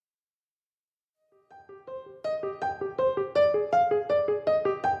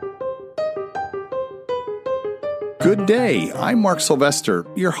Good day, I'm Mark Sylvester,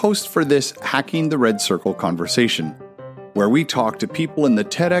 your host for this Hacking the Red Circle conversation, where we talk to people in the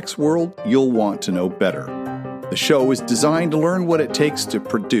TEDx world you'll want to know better. The show is designed to learn what it takes to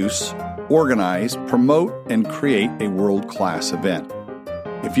produce, organize, promote, and create a world-class event.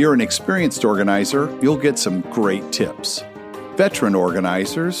 If you're an experienced organizer, you'll get some great tips. Veteran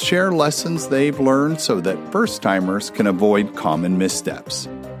organizers share lessons they've learned so that first-timers can avoid common missteps.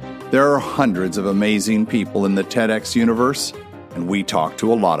 There are hundreds of amazing people in the TEDx universe, and we talk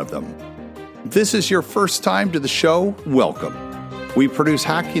to a lot of them. If this is your first time to the show, welcome. We produce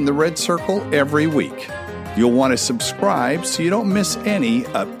Hacking the Red Circle every week. You'll want to subscribe so you don't miss any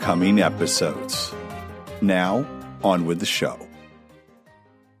upcoming episodes. Now, on with the show.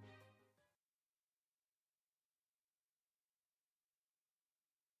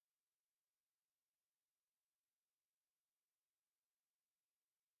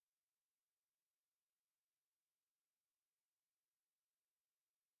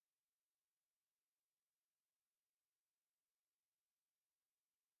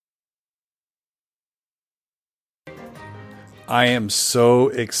 I am so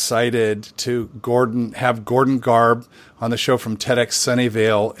excited to have Gordon Garb on the show from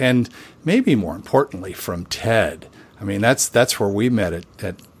TEDxSunnyvale, and maybe more importantly from TED. I mean, that's where we met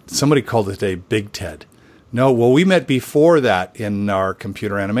at somebody called it a Big TED. No, well, we met before that in our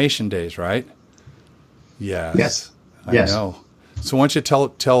computer animation days, right? Yes. I know. So why don't you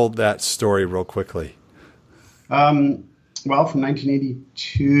tell that story real quickly? Well, from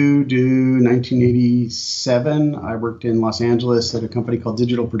 1982 to 1987, I worked in Los Angeles at a company called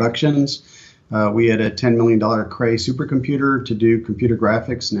Digital Productions. We had a $10 million Cray supercomputer to do computer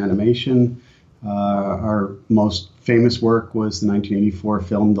graphics and animation. Our most famous work was the 1984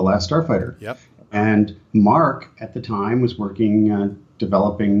 film The Last Starfighter. Yep. And Mark, at the time, was working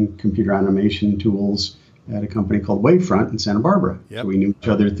developing computer animation tools at a company called Wavefront in Santa Barbara. Yep. So we knew each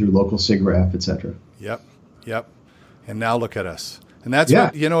other through local SIGGRAPH, et cetera. Yep. And now look at us. And that's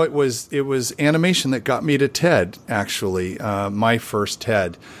what, it was animation that got me to TED, actually, my first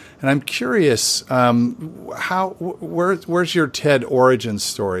TED. And I'm curious, where's your TED origin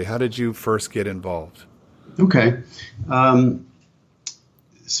story? How did you first get involved? Okay. So in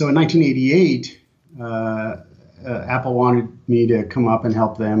 1988, Apple wanted me to come up and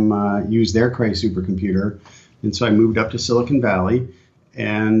help them use their Cray supercomputer. And so I moved up to Silicon Valley.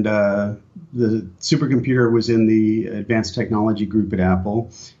 And the supercomputer was in the advanced technology group at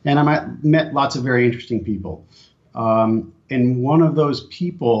Apple. And I met lots of very interesting people. And one of those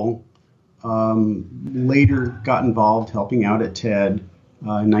people later got involved helping out at TED in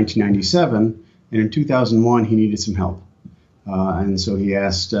 1997. And in 2001, he needed some help. And so he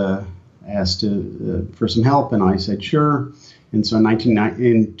asked for some help, and I said, sure. And so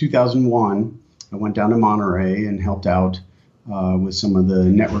in 2001, I went down to Monterey and helped out with some of the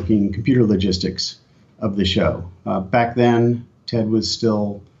networking computer logistics of the show. Back then, TED was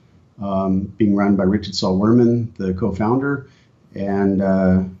still being run by Richard Saul Wurman, the co-founder,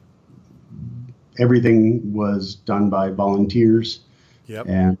 and everything was done by volunteers. Yep.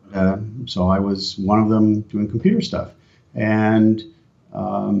 And so I was one of them doing computer stuff, and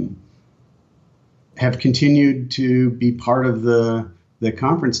have continued to be part of the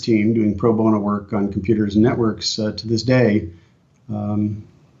conference team doing pro bono work on computers and networks to this day.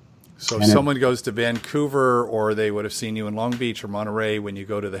 So if someone goes to Vancouver, or they would have seen you in Long Beach or Monterey when you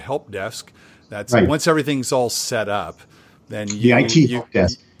go to the help desk, that's right. Once everything's all set up, then you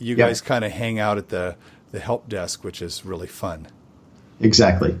guys kind of hang out at the help desk, which is really fun.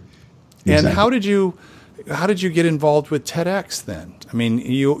 Exactly. And how did you get involved with TEDx then? I mean,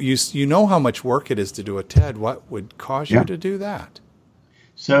 you know how much work it is to do a TED. What would cause you to do that?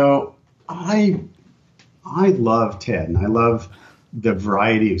 So I love TED, and I love the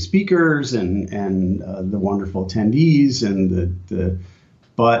variety of speakers and the wonderful attendees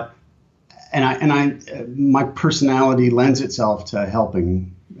my personality lends itself to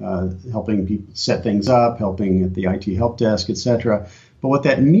helping people set things up, helping at the IT help desk, etc. But what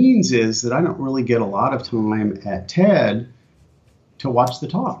that means is that I don't really get a lot of time at TED to watch the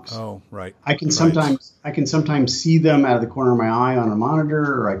talks. Oh, right. I can sometimes see them out of the corner of my eye on a monitor,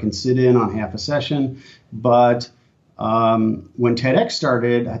 or I can sit in on half a session. But when TEDx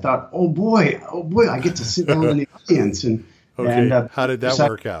started, I thought, oh boy, I get to sit down in the audience. How did that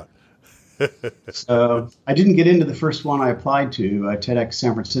work out? So I didn't get into the first one I applied to, TEDx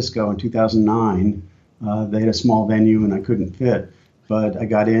San Francisco in 2009. They had a small venue and I couldn't fit, but I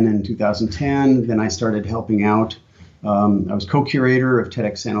got in 2010. Then I started helping out. I was co-curator of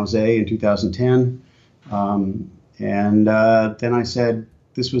TEDx San Jose in 2010. Then I said,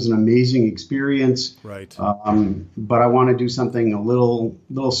 this was an amazing experience. Right. But I want to do something a little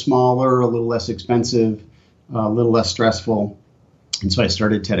smaller, a little less expensive, a little less stressful. And so I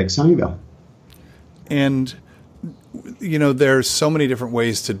started TEDxSunnyvale. And, there's so many different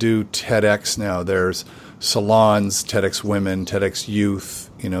ways to do TEDx now. There's salons, TEDx Women, TEDx Youth,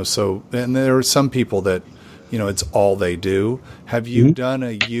 and there are some people that, it's all they do. Have you done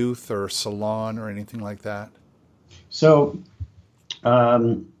a youth or salon or anything like that? So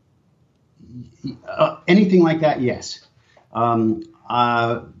anything like that, yes.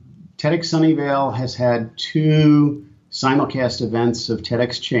 TEDxSunnyvale has had 2 simulcast events of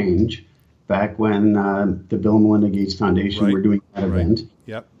TEDx Change back when the Bill and Melinda Gates Foundation were doing that event.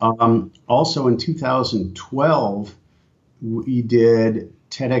 Yep. Also in 2012, we did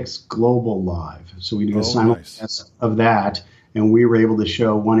TEDx Global Live. So we did a simulcast of that, and we were able to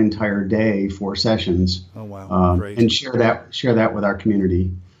show one entire day, 4 sessions. Oh, wow. Great. And share that with our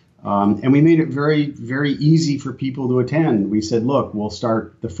community. And we made it very, very easy for people to attend. We said, look, we'll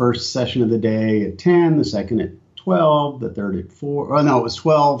start the first session of the day at 10, the second at 12, the third at 4. Oh, no, it was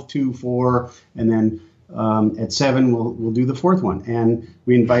 12, 2, 4. And then at 7, we'll do the 4th one. And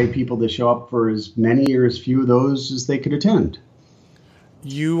we invite people to show up for as many or as few of those as they could attend.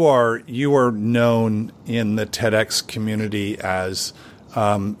 You are known in the TEDx community as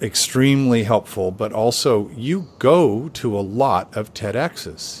extremely helpful, but also you go to a lot of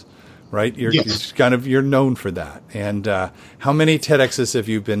TEDx's, right? You're known for that. And how many TEDx's have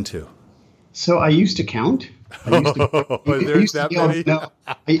you been to? So I used to count. I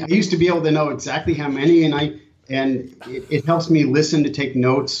used to be able to know exactly how many, and it helps me listen to take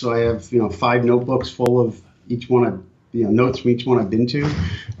notes. So I have 5 notebooks full of each one of notes from each one I've been to.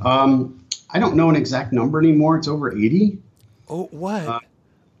 I don't know an exact number anymore. It's over 80. Oh, what?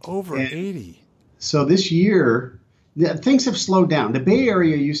 Over 80. So this year, things have slowed down. The Bay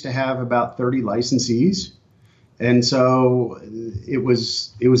Area used to have about 30 licensees. And so it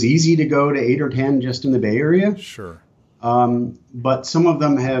was easy to go to 8 or 10 just in the Bay Area. Sure. But some of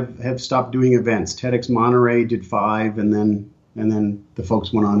them have stopped doing events. TEDx Monterey did 5, and then the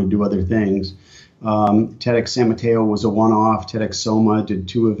folks went on to do other things. TEDx San Mateo was a one-off. TEDx Soma did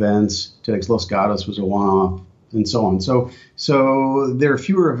 2 events. TEDx Los Gatos was a one-off, and so on. So there are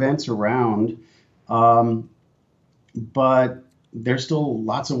fewer events around, but there's still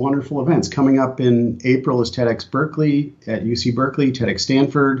lots of wonderful events. Coming up in April is TEDx Berkeley at UC Berkeley, TEDx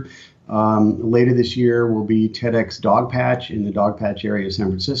Stanford. Later this year will be TEDx Dogpatch in the Dogpatch area of San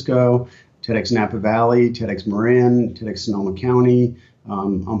Francisco, TEDx Napa Valley, TEDx Marin, TEDx Sonoma County.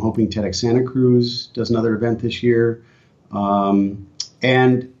 I'm hoping TEDx Santa Cruz does another event this year.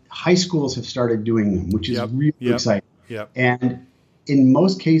 And high schools have started doing them, which is really exciting. Yep. And in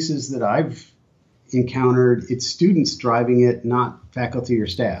most cases that I've encountered, it's students driving it, not faculty or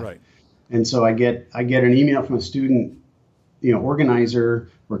staff. Right. And so I get an email from a student, organizer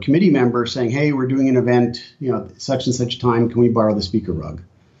or committee member saying, "Hey, we're doing an event, such and such time. Can we borrow the speaker rug?"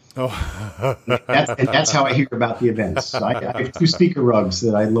 Oh, that's how I hear about the events. So I have 2 speaker rugs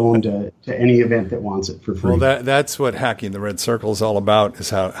that I loan to any event that wants it for free. Well, that's what Hacking the Red Circle is all about, is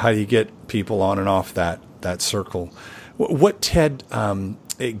how you get people on and off that circle. What TED,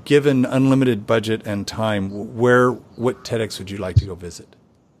 given unlimited budget and time, what TEDx would you like to go visit?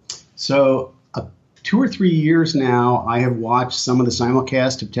 So 2 or 3 years now, I have watched some of the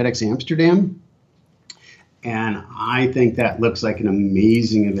simulcast of TEDx Amsterdam. And I think that looks like an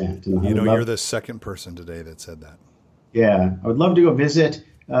amazing event. And you're the second person today that said that. Yeah, I would love to go visit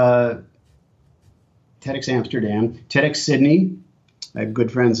TEDx Amsterdam, TEDx Sydney. I have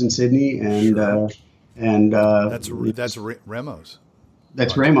good friends in Sydney, and that's Ramos.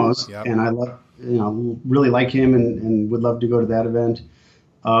 That's Ramos, yep. And I love, really like him, and would love to go to that event.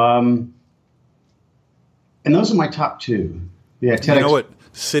 And those are my top 2. Yeah, TEDx. You know what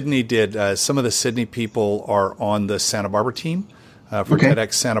Sydney did? Some of the Sydney people are on the Santa Barbara team for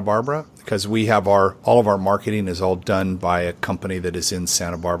TEDx Santa Barbara, because we have all of our marketing is all done by a company that is in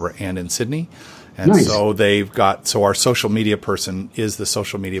Santa Barbara and in Sydney. And nice. So our social media person is the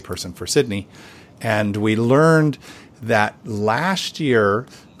social media person for Sydney. And we learned that last year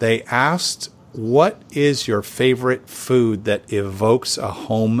they asked, what is your favorite food that evokes a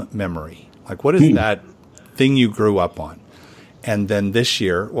home memory? Like, what is that thing you grew up on? And then this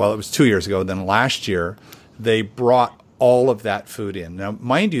year, well, it was 2 years ago, then last year, they brought all of that food in. Now,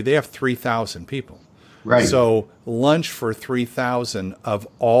 mind you, they have 3,000 people. Right. So lunch for 3,000 of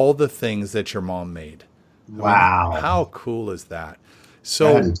all the things that your mom made. Wow. How cool is that?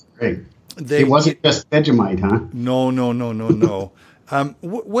 So that is great. It wasn't just Vegemite, huh? No.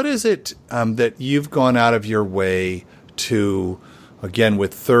 What is it that you've gone out of your way to again,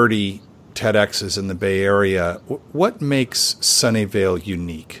 with 30 TEDx's in the Bay Area, what makes Sunnyvale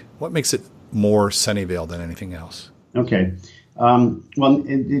unique? What makes it more Sunnyvale than anything else? Okay. Well,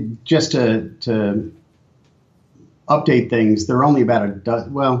 just to update things, there are only about a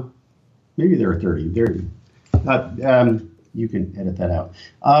dozen. Well, maybe there are 30. You can edit that out.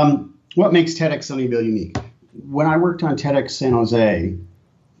 What makes TEDx Sunnyvale unique? When I worked on TEDx San Jose,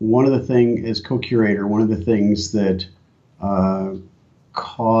 one of the things, as co-curator, one of the things that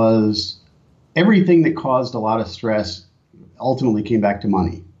caused everything that caused a lot of stress ultimately came back to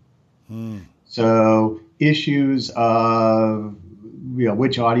money. So issues of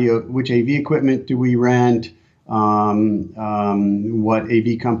which AV equipment do we rent, what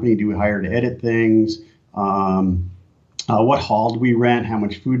AV company do we hire to edit things, what hall do we rent, how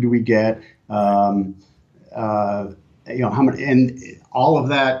much food do we get, how much, and all of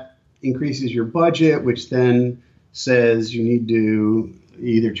that increases your budget, which then says you need to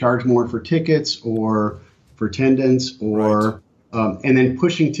either charge more for tickets or for attendance, or and then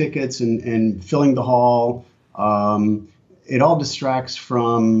pushing tickets and filling the hall. It all distracts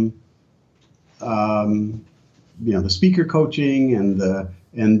from the speaker coaching and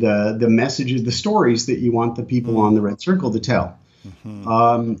the messages, the stories that you want the people on the red circle to tell.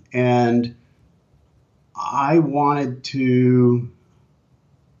 And I wanted to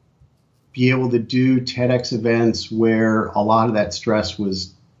be able to do TEDx events where a lot of that stress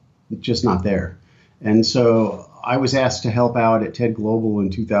was just not there. And so I was asked to help out at TED Global in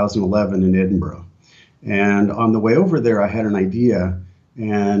 2011 in Edinburgh. And on the way over there, I had an idea.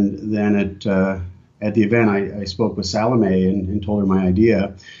 And then at the event, I spoke with Salome and told her my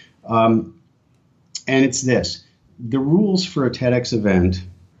idea. And it's this. The rules for a TEDx event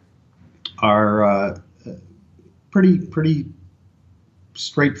are pretty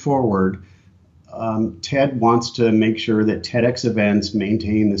straightforward. TED wants to make sure that TEDx events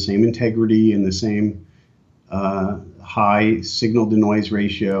maintain the same integrity and the same high signal to noise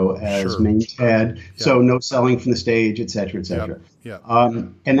ratio as main TED. So no selling from the stage, et cetera, et cetera.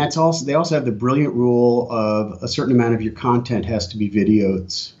 And that's also, they also have the brilliant rule of a certain amount of your content has to be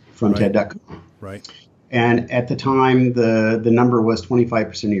videos from TED.com. Right. And at the time, the number was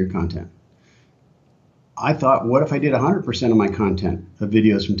 25% of your content. I thought, what if I did 100% of my content of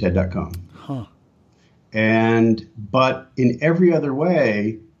videos from TED.com? But in every other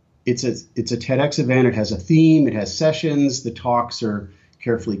way, it's a TEDx event. It has a theme. It has sessions. The talks are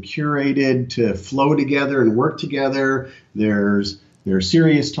carefully curated to flow together and work together. There are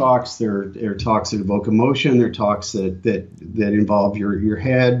serious talks. There are talks that evoke emotion. There are talks that involve your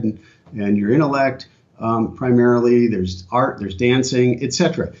head and your intellect primarily. There's art. There's dancing,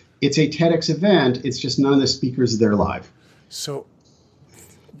 etc. It's a TEDx event. It's just none of the speakers are there live. So,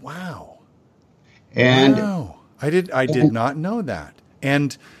 wow. And wow. I did not know that.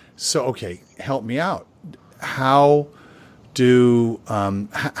 And so, okay, help me out. How's the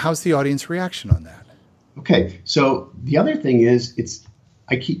audience reaction on that? Okay, so the other thing is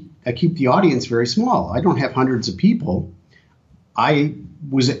I keep the audience very small. I don't have hundreds of people. I'm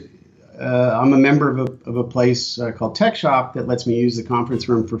a member of a place called Tech Shop that lets me use the conference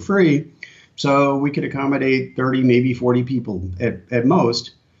room for free. So we could accommodate 30, maybe 40 people at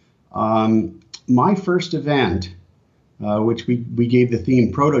most. My first event, which we gave the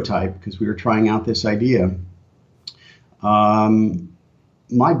theme prototype because we were trying out this idea,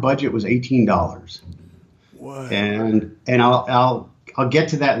 my budget was $18. What? And I'll get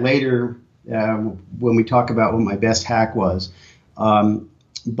to that later when we talk about what my best hack was.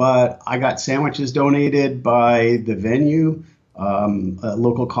 But I got sandwiches donated by the venue. A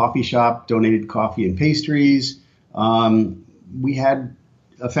local coffee shop donated coffee and pastries. We had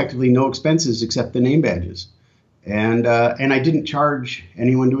effectively no expenses except the name badges. And I didn't charge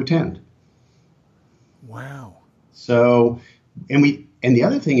anyone to attend. Wow. So, and the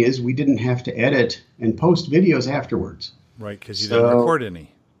other thing is we didn't have to edit and post videos afterwards. Right, because you didn't record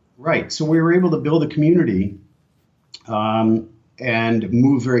any. Right. So we were able to build a community and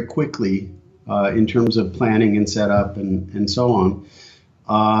move very quickly in terms of planning and setup and so on.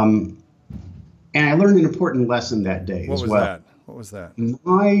 And I learned an important lesson that day as well. What was that?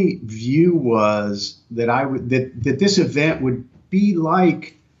 My view was that that this event would be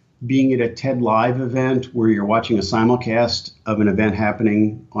like being at a TED Live event where you're watching a simulcast of an event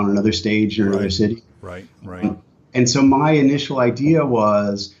happening on another stage in another city. Right. And so my initial idea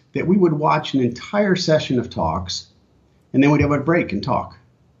was that we would watch an entire session of talks, and then we'd have a break and talk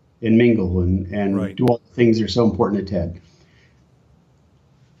and mingle and do all the things that are so important at TED.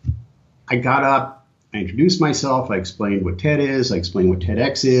 I got up. I introduced myself. I explained what TED is. I explained what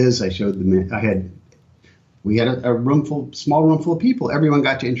TEDx is. I showed them. I had We had a small room full of people. Everyone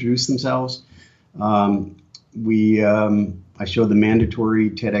got to introduce themselves. I showed the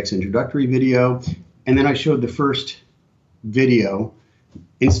mandatory TEDx introductory video, and then I showed the first video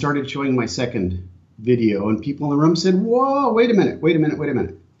and started showing my second video, and people in the room said, "Whoa, wait a minute. We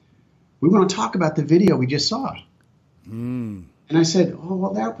want to talk about the video we just saw." And I said, "Oh,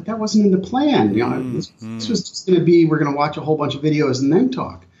 well, that wasn't in the plan. This was just going to be, we're going to watch a whole bunch of videos and then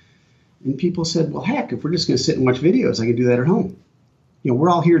talk." And people said, "Well, heck, if we're just going to sit and watch videos, I can do that at home. We're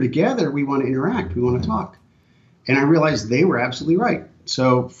all here together. We want to interact. We want to talk." And I realized they were absolutely right.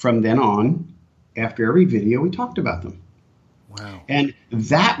 So from then on, after every video, we talked about them. Wow. And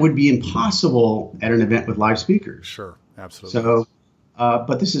that would be impossible at an event with live speakers. Sure, absolutely. So,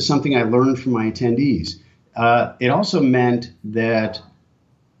 but this is something I learned from my attendees. It also meant that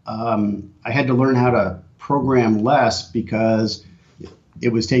I had to learn how to program less because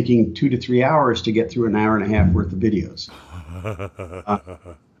it was taking 2 to 3 hours to get through an hour and a half worth of videos.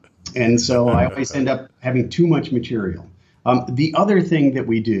 And so I always end up having too much material. The other thing that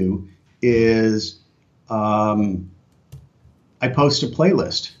we do is I post a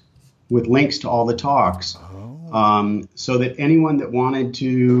playlist with links to all the talks so that anyone that wanted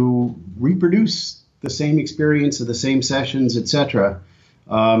to reproduce the same experience of the same sessions, etc.,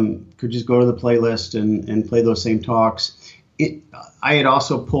 could just go to the playlist and play those same talks. I had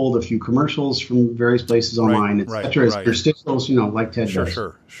also pulled a few commercials from various places online, etc. As interstitials, like TED does.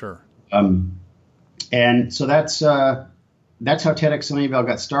 Sure. And so that's how TEDxSunnyvale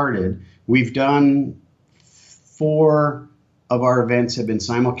got started. We've done 4 of our events have been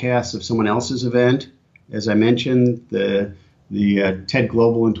simulcasts of someone else's event. As I mentioned, the TED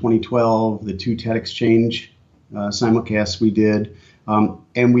Global in 2012, the 2 TEDxChange simulcasts we did,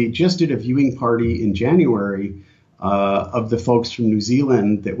 and we just did a viewing party in January of the folks from New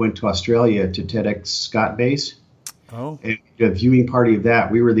Zealand that went to Australia to TEDx Scott Base. Oh. And a viewing party of that.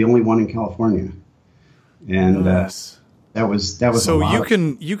 We were the only one in California. And nice. that was so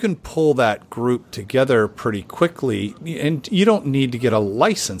you can pull that group together pretty quickly, and you don't need to get a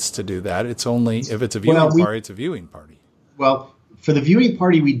license to do that. It's only if it's a viewing party, it's a viewing party. Well, for the viewing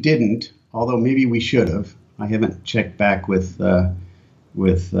party we didn't, although maybe we should have. I haven't checked back with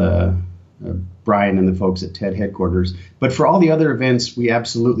Brian and the folks at TED headquarters. But for all the other events, we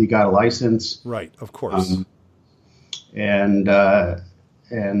absolutely got a license. Right, of course. Yeah.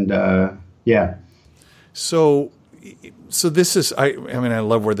 So this is, I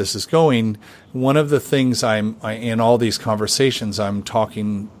love where this is going. One of the things in all these conversations, I'm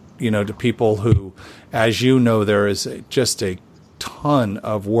talking, to people who, as there is just a ton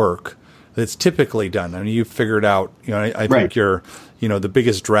of work that's typically done. I mean, you figured out, I think you're, the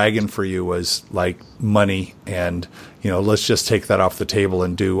biggest dragon for you was like money and, let's just take that off the table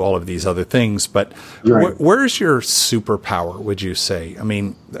and do all of these other things. But where's your superpower, would you say? I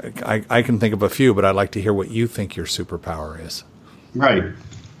mean, I can think of a few, but I'd like to hear what you think your superpower is. Right.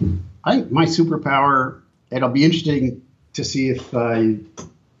 My superpower, it'll be interesting to see if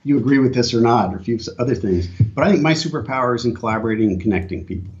you agree with this or not, or a few other things. But I think my superpower is in collaborating and connecting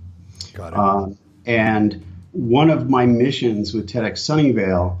people. Got it. And one of my missions with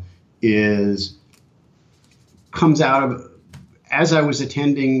TEDxSunnyvale comes out of, as I was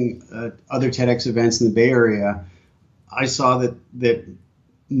attending other TEDx events in the Bay Area, I saw that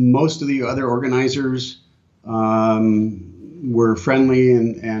most of the other organizers were friendly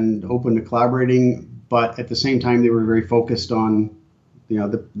and open to collaborating, but at the same time they were very focused on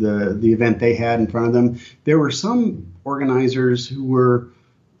the event they had in front of them. There were some organizers who were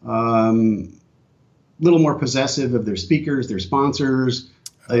a little more possessive of their speakers, their sponsors,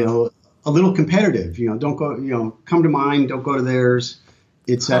 a little competitive, don't go, come to mine, don't go to theirs,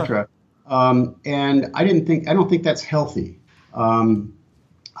 etc. And I don't think that's healthy.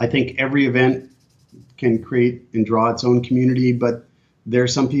 I think every event can create and draw its own community, but there are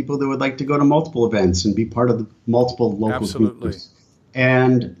some people that would like to go to multiple events and be part of the multiple local groups.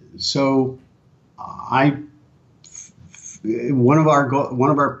 And so one of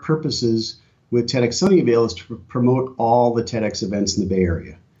our purposes with TEDxSunnyvale is to promote all the TEDx events in the Bay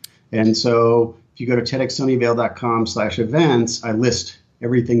Area. And so if you go to TEDxSunnyvale.com/events, I list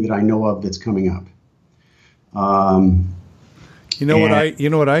everything that I know of that's coming up. What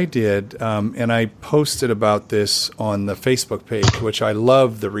I did, and I posted about this on the Facebook page, which I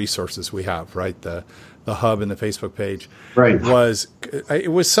love the resources we have, right? The hub and the Facebook page, right?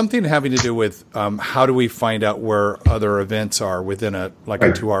 It was something having to do with how do we find out where other events are within a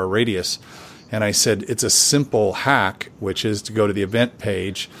 2-hour radius. And I said it's a simple hack, which is to go to the event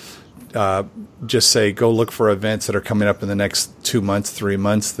page, just say go look for events that are coming up in the next 2 months, 3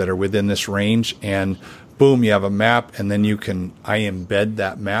 months that are within this range, and boom, you have a map, and then I embed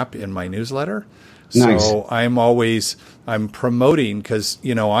that map in my newsletter. Nice. So I'm promoting, because,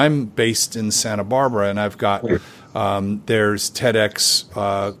 I'm based in Santa Barbara, and I've got, there's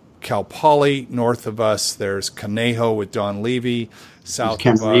TEDx Cal Poly north of us. There's Conejo with Don Levy. South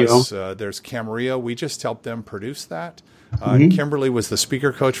of us, there's Camarillo. We just helped them produce that. Kimberly was the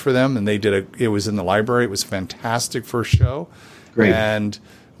speaker coach for them, and it was in the library. It was a fantastic first show. Great. And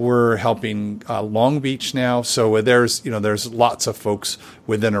we're helping Long Beach now. So there's lots of folks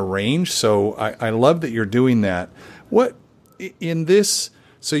within a range. So I love that you're doing that. What in this?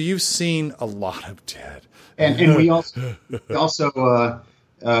 So you've seen a lot of TED, and we also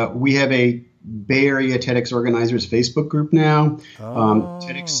we have a Bay Area TEDx organizers Facebook group now.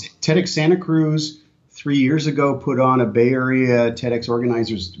 TEDx Santa Cruz 3 years ago put on a Bay Area TEDx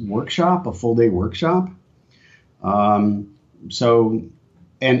organizers workshop, a full day workshop. So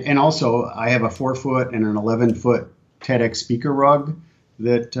also I have a 4-foot and an 11-foot TEDx speaker rug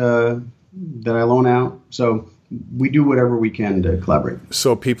that I loan out. So we do whatever we can to collaborate.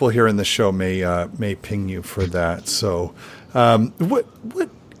 So people here in the show may ping you for that. So what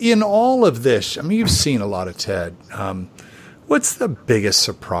in all of this, I mean, you've seen a lot of TED. What's the biggest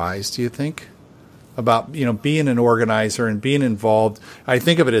surprise, do you think, about, being an organizer and being involved? I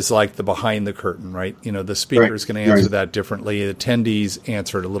think of it as like the behind the curtain, right? The speaker is going to answer that differently. The attendees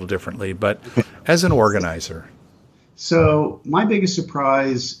answer it a little differently. But as an organizer. So my biggest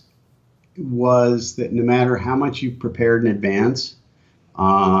surprise was that no matter how much you've prepared in advance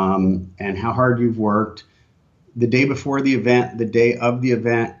and how hard you've worked, the day before the event, the day of the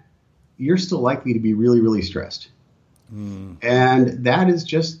event, you're still likely to be really, really stressed. And that is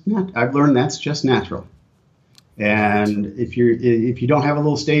I've learned that's just natural. And if you don't have a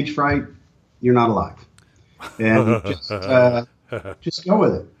little stage fright, you're not alive. And just go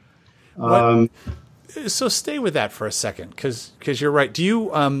with it. So stay with that for a second, because you're right. Do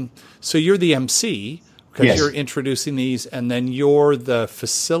you, so you're the MC, because you're introducing these, and then you're the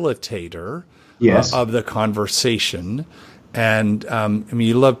facilitator of the conversation. And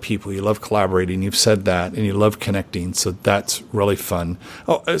you love people, you love collaborating, you've said that, and you love connecting, so that's really fun.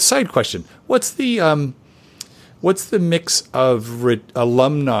 Oh, a side question: what's the mix of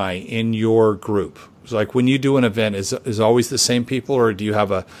alumni in your group? It's like when you do an event, is always the same people, or do you have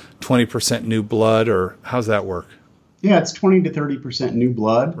a 20% new blood, or how's that work? Yeah, it's 20 to 30% new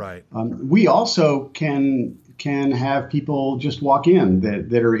blood. Right. We also can have people just walk in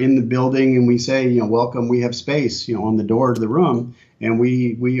that are in the building, and we say, welcome, we have space, on the door to the room. And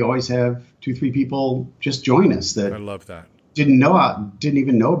we always have 2-3 people just join us that I love that. Didn't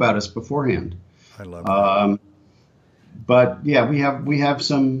even know about us beforehand. I love that. But yeah, we have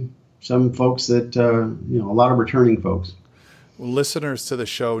some folks that, a lot of returning folks. Listeners to the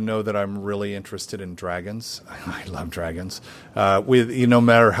show know that I'm really interested in dragons. I love dragons. No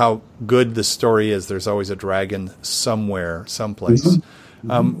matter how good the story is, there's always a dragon somewhere, someplace.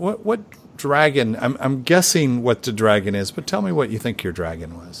 Mm-hmm. What dragon? I'm guessing what the dragon is, but tell me what you think your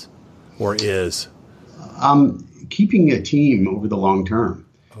dragon was or is. Keeping a team over the long term,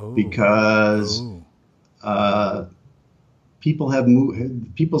 because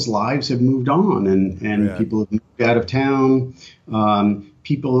people's lives have moved on, and people have moved out of town.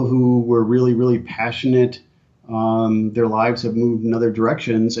 People who were really, really passionate, their lives have moved in other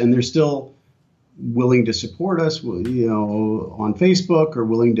directions, and they're still willing to support us, on Facebook, or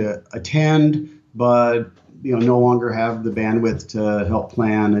willing to attend, but no longer have the bandwidth to help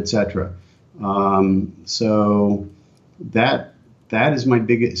plan, etc. So that is my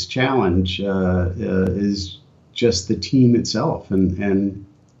biggest challenge, is just the team itself, and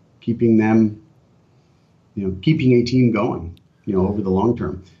keeping them, keeping a team going, over the long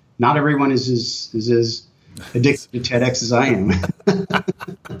term. Not everyone is as addicted to TEDx as I am.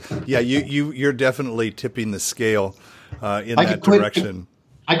 Yeah, you're definitely tipping the scale in that direction.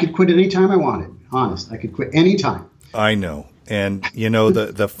 I could quit anytime I wanted. Honest, I could quit anytime. I know, and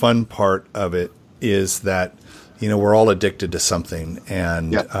the fun part of it is that we're all addicted to something,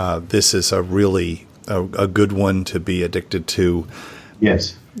 and this is a really a good one to be addicted to.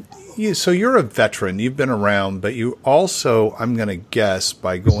 Yes. So you're a veteran. You've been around, but you also, I'm going to guess,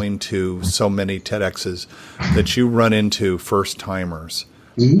 by going to so many TEDx's, that you run into first timers.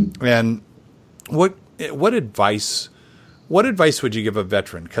 Mm-hmm. And what advice would you give a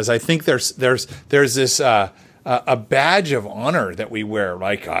veteran? Because I think there's this a badge of honor that we wear.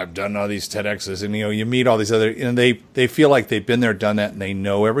 Like, I've done all these TEDx's, and you meet all these other, they feel like they've been there, done that, and they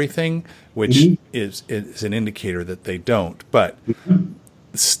know everything, which is an indicator that they don't. But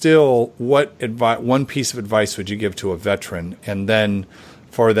still, one piece of advice would you give to a veteran? And then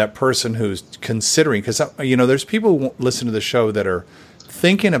for that person who's considering, because, there's people who listen to the show that are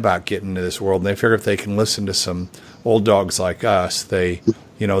thinking about getting into this world, and they figure if they can listen to some old dogs like us,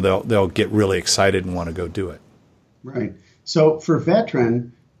 they'll get really excited and want to go do it. Right. So for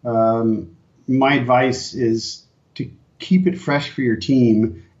veteran, my advice is to keep it fresh for your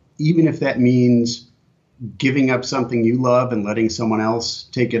team, even if that means giving up something you love and letting someone else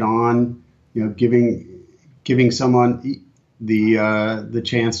take it on. Giving someone the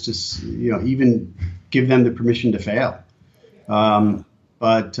chance to, even give them the permission to fail.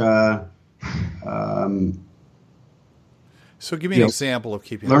 So give me an example of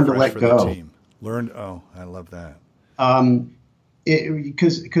keeping learn it to fresh let for go. the team. I love that.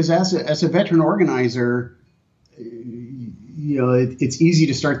 Because as a veteran organizer, it's easy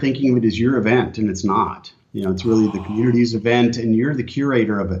to start thinking of it as your event, and it's not. It's really the community's event, and you're the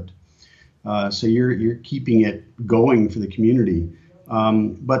curator of it. So you're keeping it going for the community.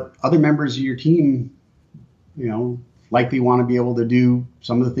 But other members of your team, likely want to be able to do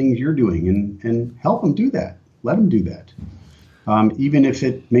some of the things you're doing, and help them do that. Let them do that, even if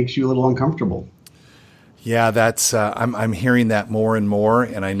it makes you a little uncomfortable. Yeah, that's I'm hearing that more and more,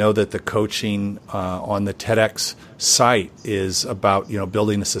 and I know that the coaching on the TEDx site is about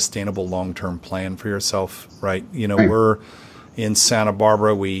building a sustainable long-term plan for yourself, right? Right. We're in Santa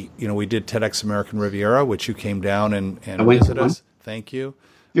Barbara. We did TEDx American Riviera, which you came down and visited us. Thank you.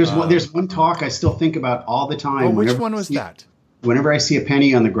 There's one talk I still think about all the time. Oh, which one was that? Whenever I see a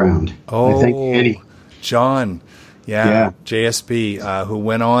penny on the ground, I think Penny. John. Yeah, JSB, who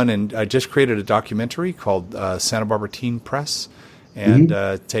went on and just created a documentary called Santa Barbara Teen Press, and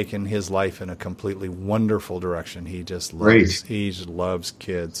taken his life in a completely wonderful direction. He just loves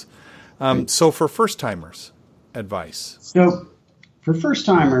kids. So for first timers, advice. So for first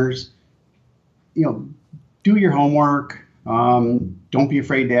timers, do your homework. Don't be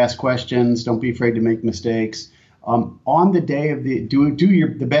afraid to ask questions. Don't be afraid to make mistakes. On the day of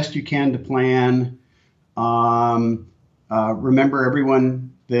do the best you can to plan. Remember,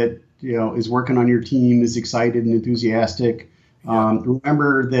 everyone that is working on your team is excited and enthusiastic.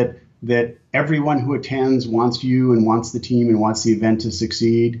 Remember that everyone who attends wants you and wants the team and wants the event to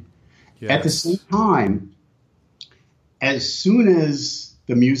succeed. Yes. At the same time, as soon as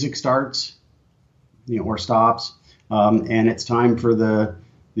the music starts, or stops, and it's time for the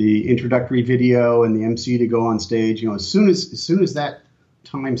introductory video and the MC to go on stage, as soon as that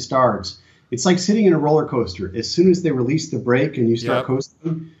time starts, it's like sitting in a roller coaster. As soon as they release the brake and you start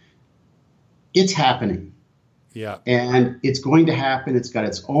coasting, it's happening. Yeah. And it's going to happen. It's got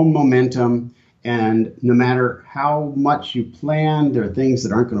its own momentum. And no matter how much you plan, there are things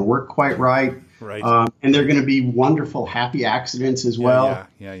that aren't going to work quite right. Right. And there are going to be wonderful, happy accidents as well.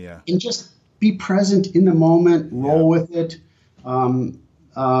 Yeah. And just be present in the moment. Roll with it. Don't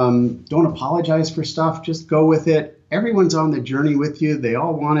apologize for stuff. Just go with it. Everyone's on the journey with you. They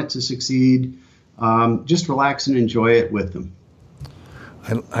all want it to succeed. Just relax and enjoy it with them.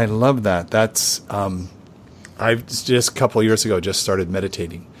 I love that. That's I've just a couple of years ago just started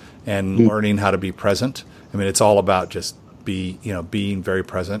meditating and learning how to be present. I mean, it's all about just being very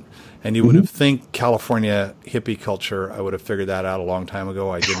present. And you would have think California hippie culture, I would have figured that out a long time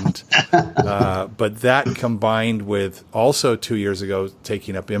ago. I didn't. But that combined with also 2 years ago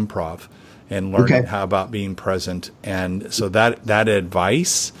taking up improv and learning how about being present. And so that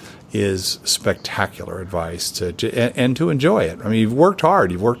advice is spectacular advice to enjoy it. I mean, you've worked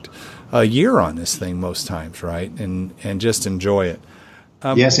hard. You've worked a year on this thing most times, right? And just enjoy it.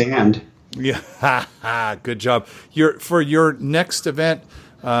 Yes, and. Yeah, good job. For your next event,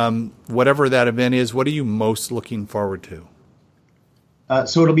 whatever that event is, what are you most looking forward to?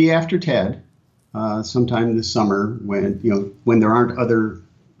 So it'll be after TED, sometime this summer when there aren't other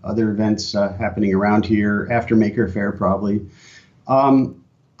events happening around here, after Maker Faire probably.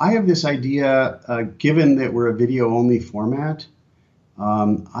 I have this idea, given that we're a video-only format,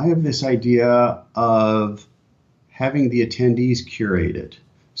 I have this idea of having the attendees curate it.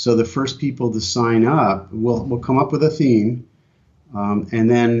 So the first people to sign up, we'll come up with a theme, and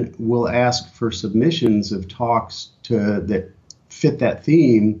then we'll ask for submissions of talks that fit that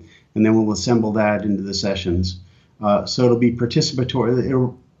theme, and then we'll assemble that into the sessions. So it'll be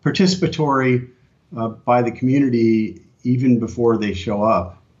participatory by the community even before they show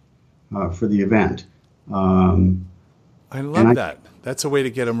up for the event. I love that. That's a way to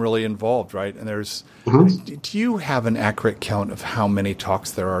get them really involved, right? And there's, do you have an accurate count of how many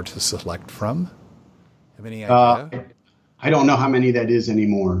talks there are to select from? Have any idea? I don't know how many that is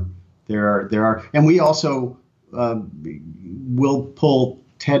anymore. There are, and we also will pull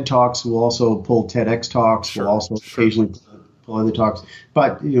TED Talks. We'll also pull TEDx Talks. We'll also occasionally couple other talks,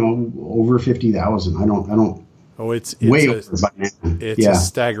 but over 50,000. I don't. Oh, it's way a, over by now. it's a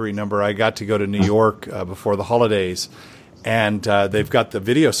staggering number. I got to go to New York before the holidays, and they've got the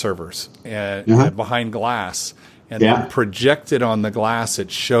video servers behind glass, and then projected on the glass,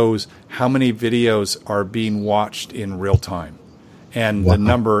 it shows how many videos are being watched in real time. And the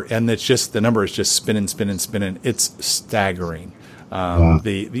number is just spinning. It's staggering.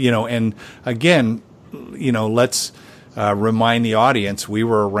 And again, let's remind the audience, we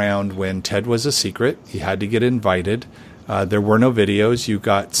were around when TED was a secret. You had to get invited. There were no videos. You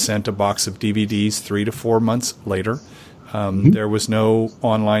got sent a box of DVDs 3 to 4 months later. There was no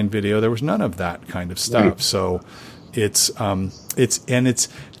online video. There was none of that kind of stuff. Right. So it's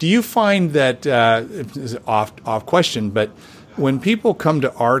do you find that, it's off question, but when people come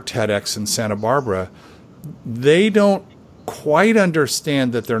to our TEDx in Santa Barbara, they don't quite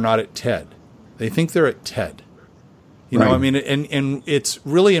understand that they're not at TED. They think they're at TED. You know, I mean, and it's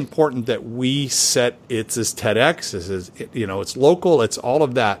really important that we set it's as TEDx, it's local, it's all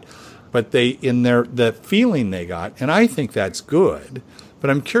of that. But the feeling they got, and I think that's good. But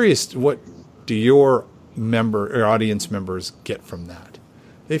I'm curious, what do your audience members get from that?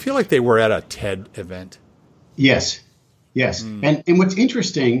 They feel like they were at a TED event. Yes. And what's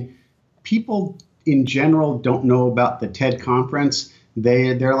interesting, people in general don't know about the TED conference.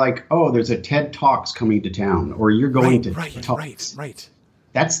 They're like, oh, there's a TEDxTalks coming to town, or you're going to TEDxTalks. Right.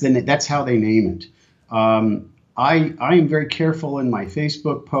 That's how they name it. I am very careful in my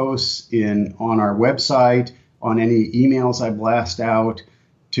Facebook posts, on our website, on any emails I blast out,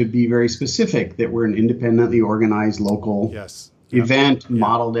 to be very specific that we're an independently organized local event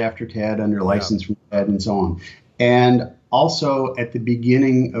modeled after TED, under license from TED, and so on. And also, at the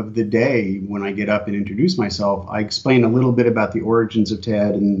beginning of the day, when I get up and introduce myself, I explain a little bit about the origins of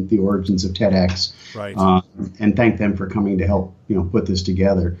TED and the origins of TEDx, and thank them for coming to help put this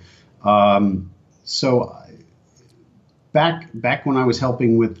together. So back when I was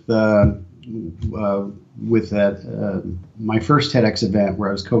helping with that my first TEDx event, where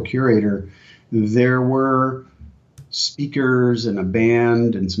I was co-curator, there were speakers and a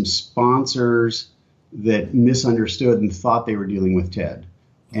band and some sponsors that misunderstood and thought they were dealing with TED.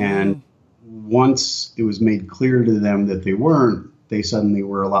 And once it was made clear to them that they weren't, they suddenly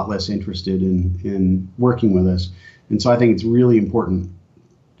were a lot less interested in working with us. And so I think it's really important,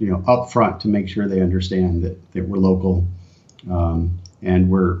 up front, to make sure they understand that we're local, and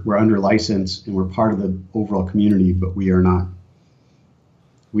we're under license, and we're part of the overall community, but we are not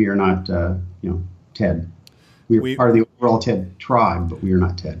TED. We're part of the overall TED tribe, but we are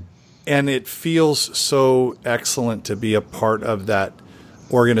not TED. And it feels so excellent to be a part of that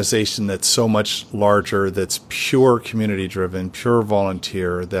organization that's so much larger, that's pure community driven, pure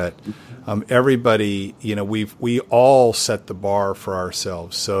volunteer, that everybody, we all set the bar for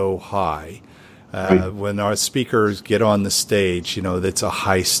ourselves so high. When our speakers get on the stage, that's a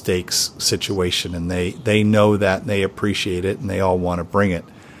high stakes situation, and they know that, and they appreciate it, and they all want to bring it.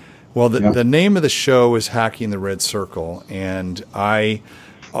 Well, the name of the show is Hacking the Red Circle, and I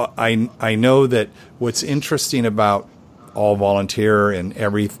know that what's interesting about all volunteer, and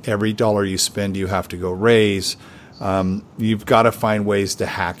every dollar you spend, you have to go raise. You've got to find ways to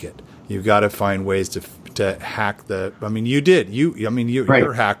hack it. You've got to find ways to hack you did.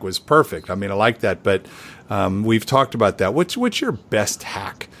 Your hack was perfect. I like that. But we've talked about that. What's your best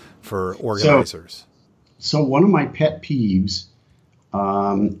hack for organizers? So one of my pet peeves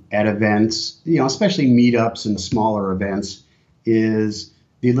at events, especially meetups and smaller events, is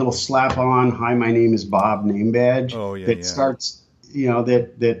the little slap on, "Hi, my name is Bob" name badge. Starts,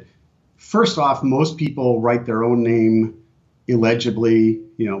 that first off, most people write their own name illegibly,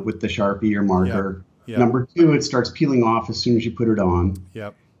 with the Sharpie or marker. Yep. Number two, it starts peeling off as soon as you put it on.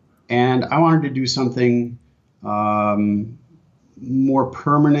 Yep. And I wanted to do something more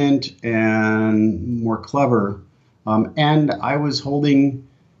permanent and more clever. And I was holding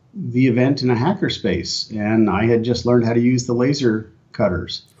the event in a hackerspace, and I had just learned how to use the laser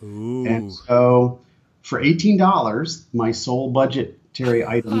cutters. Ooh. And so for $18, my sole budgetary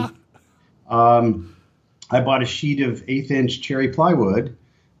item, I bought a sheet of 1/8" cherry plywood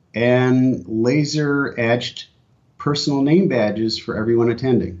and laser etched personal name badges for everyone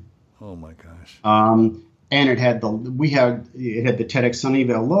attending. Oh my gosh. And it had the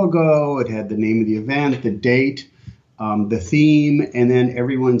TEDxSunnyvale logo, it had the name of the event, the date, the theme, and then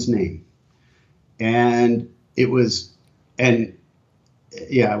everyone's name. And it was, and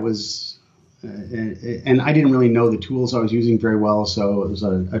I didn't really know the tools I was using very well, so it was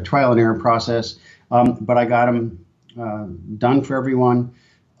a trial and error process. But I got them done for everyone.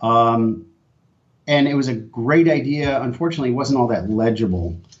 And it was a great idea. Unfortunately, it wasn't all that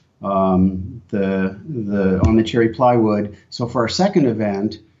legible, the on the cherry plywood. So for our second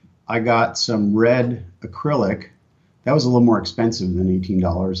event, I got some red acrylic. That was a little more expensive than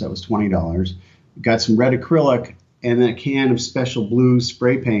 $18. That was $20. Got some red acrylic and then a can of special blue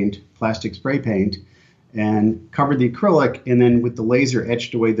spray paint, plastic spray paint, and covered the acrylic, and then with the laser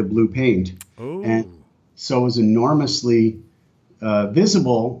etched away the blue paint. Ooh. And so it was enormously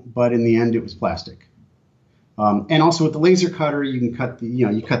visible, but in the end it was plastic. And also with the laser cutter, you can cut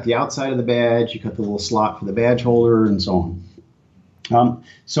you cut the outside of the badge, you cut the little slot for the badge holder, and so on.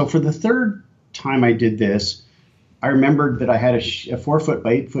 So for the third time I did this, I remembered that I had a 4-foot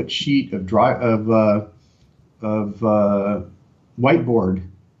by 8-foot sheet of whiteboard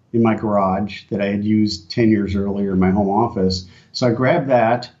in my garage that I had used 10 years earlier in my home office. So I grabbed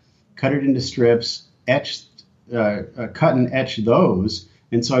that, cut it into strips, cut and etched those.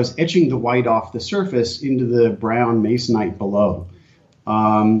 And so I was etching the white off the surface into the brown masonite below.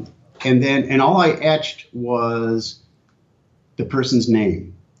 And all I etched was the person's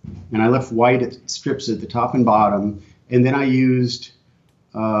name. And I left white strips at the top and bottom. And then I used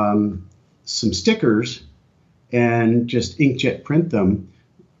some stickers and just inkjet printed them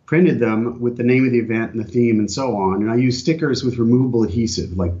with the name of the event and the theme and so on. And I used stickers with removable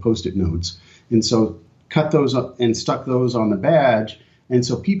adhesive, like Post-it notes. And so cut those up and stuck those on the badge. And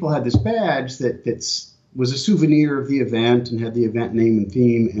so people had this badge that was a souvenir of the event and had the event name and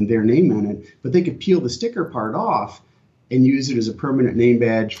theme and their name on it. But they could peel the sticker part off and use it as a permanent name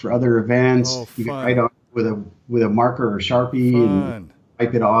badge for other events. Oh, you could write on it with a marker or Sharpie and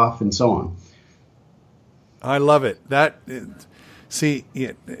wipe it off and so on. I love it.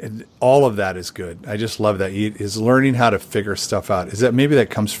 All of that is good. I just love that. Is learning how to figure stuff out. Is that maybe that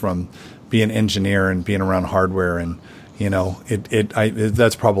comes from being an engineer and being around hardware, and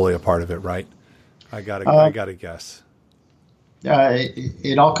that's probably a part of it, right? I gotta guess.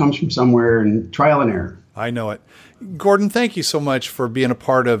 It all comes from somewhere, and trial and error. I know it. Gordon, thank you so much for being a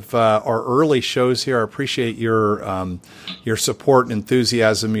part of our early shows here. I appreciate your support and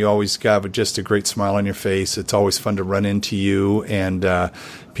enthusiasm. You always have just a great smile on your face. It's always fun to run into you, and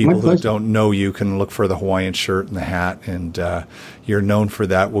people who don't know you can look for the Hawaiian shirt and the hat, and you're known for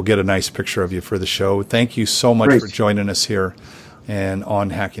that. We'll get a nice picture of you for the show. Thank you so much for joining us here and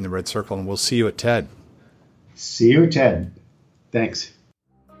on Hacking the Red Circle, and we'll see you at TED. See you at TED. Thanks.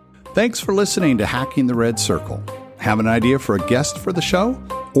 Thanks for listening to Hacking the Red Circle. Have an idea for a guest for the show?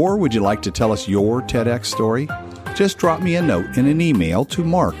 Or would you like to tell us your TEDx story? Just drop me a note in an email to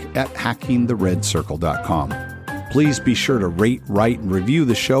mark@hackingtheredcircle.com. Please be sure to rate, write, and review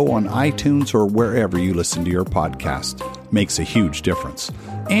the show on iTunes or wherever you listen to your podcast. Makes a huge difference.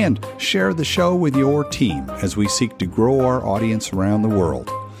 And share the show with your team as we seek to grow our audience around the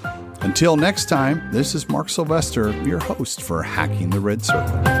world. Until next time, this is Mark Sylvester, your host for Hacking the Red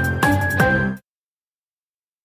Circle.